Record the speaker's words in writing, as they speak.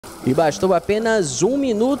E bastou apenas 1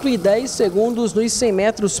 minuto e 10 segundos nos 100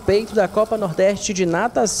 metros peito da Copa Nordeste de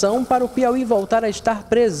Natação para o Piauí voltar a estar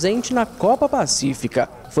presente na Copa Pacífica.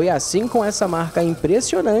 Foi assim, com essa marca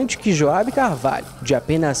impressionante, que Joabe Carvalho, de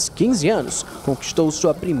apenas 15 anos, conquistou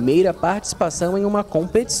sua primeira participação em uma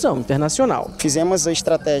competição internacional. Fizemos a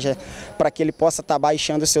estratégia para que ele possa estar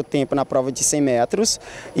baixando o seu tempo na prova de 100 metros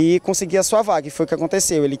e conseguir a sua vaga. E foi o que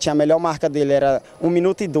aconteceu. Ele tinha a melhor marca dele, era 1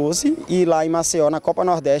 minuto e 12, e lá em Maceió, na Copa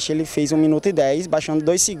Nordeste, ele fez 1 minuto e 10, baixando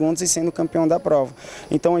 2 segundos e sendo campeão da prova.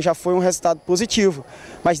 Então já foi um resultado positivo.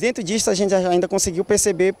 Mas dentro disso a gente ainda conseguiu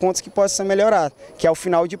perceber pontos que podem ser melhorados, que é o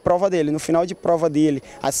final de prova dele. No final de prova dele,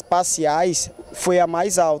 as parciais foi a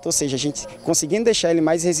mais alta, ou seja, a gente conseguindo deixar ele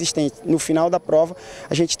mais resistente no final da prova,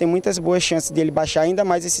 a gente tem muitas boas chances dele baixar ainda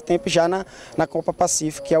mais esse tempo já na Copa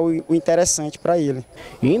Pacífica, que é o interessante para ele.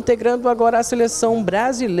 Integrando agora a seleção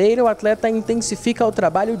brasileira, o atleta intensifica o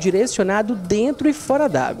trabalho direcionado dentro e fora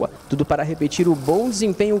d'água. Tudo para repetir o bom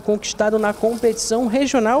desempenho conquistado na competição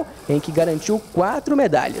regional, em que garantiu 4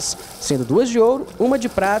 medalhas, sendo 2 de ouro, 1 de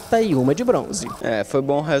prata e 1 de bronze. Foi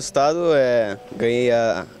bom o resultado, ganhei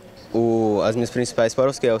as minhas principais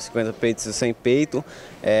provas, que é os 50 peitos e 100 peito.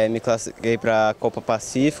 Me classifiquei para a Copa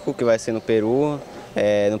Pacífico, que vai ser no Peru,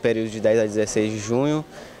 no período de 10 a 16 de junho.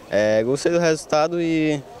 Gostei do resultado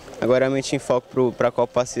e agora realmente em foco para a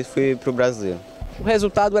Copa Pacífico e para o brasileiro. O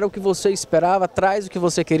resultado era o que você esperava, traz o que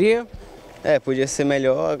você queria? Podia ser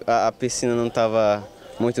melhor, a piscina não estava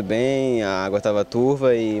muito bem, a água estava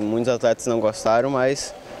turva e muitos atletas não gostaram,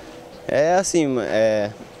 mas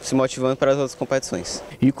se motivando para as outras competições.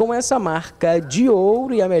 E com essa marca de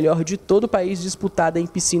ouro e a melhor de todo o país disputada em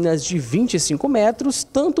piscinas de 25 metros,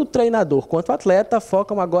 tanto o treinador quanto o atleta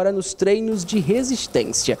focam agora nos treinos de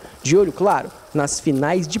resistência. De olho claro nas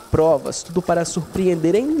finais de provas, tudo para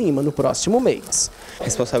surpreender em Lima no próximo mês. A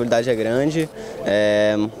responsabilidade é grande,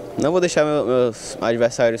 não vou deixar meus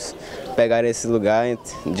adversários pegarem esse lugar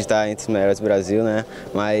de estar entre os melhores do Brasil, né?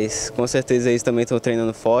 Mas com certeza eles também estão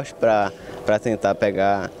treinando forte para tentar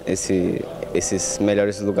pegar esses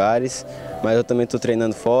melhores lugares, mas eu também estou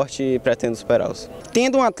treinando forte e pretendo superá-los.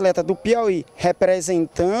 Tendo um atleta do Piauí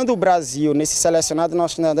representando o Brasil nesse selecionado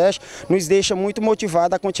Nordeste, nos deixa muito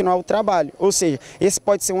motivado a continuar o trabalho. Ou seja, esse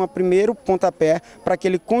pode ser um primeiro pontapé para que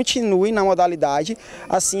ele continue na modalidade,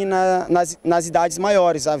 assim nas idades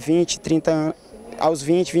maiores, a 20, 30 anos, aos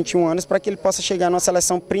 20, 21 anos, para que ele possa chegar na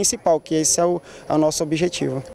seleção principal, que esse é o nosso objetivo.